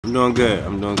I'm doing good.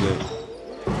 I'm doing good.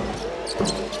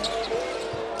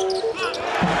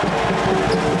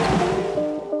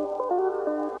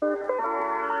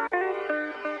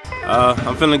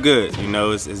 I'm feeling good. You know,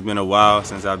 it's been a while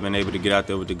since I've been able to get out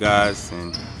there with the guys,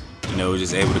 and you know, we're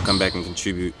just able to come back and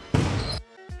contribute.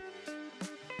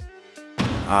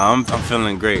 I'm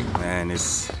feeling great, man.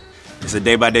 It's a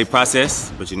day-by-day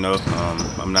process, but you know,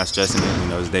 I'm not stressing it. You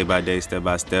know, it's day by day, step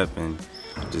by step, and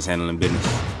just handling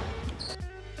business.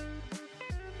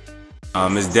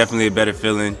 It's definitely a better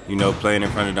feeling, you know, playing in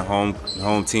front of the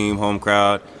home team, home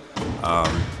crowd.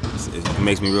 It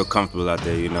makes me real comfortable out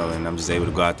there, you know, and I'm just able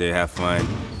to go out there, have fun,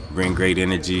 bring great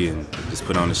energy, and just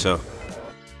put on the show.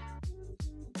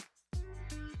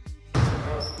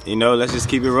 You know, let's just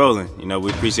keep it rolling. You know,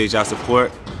 we appreciate y'all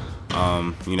support.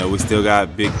 You know, we still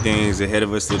got big things ahead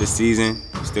of us through the season.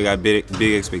 We still got big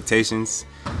expectations,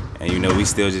 and you know, we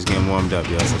still just getting warmed up,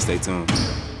 yo. So stay tuned.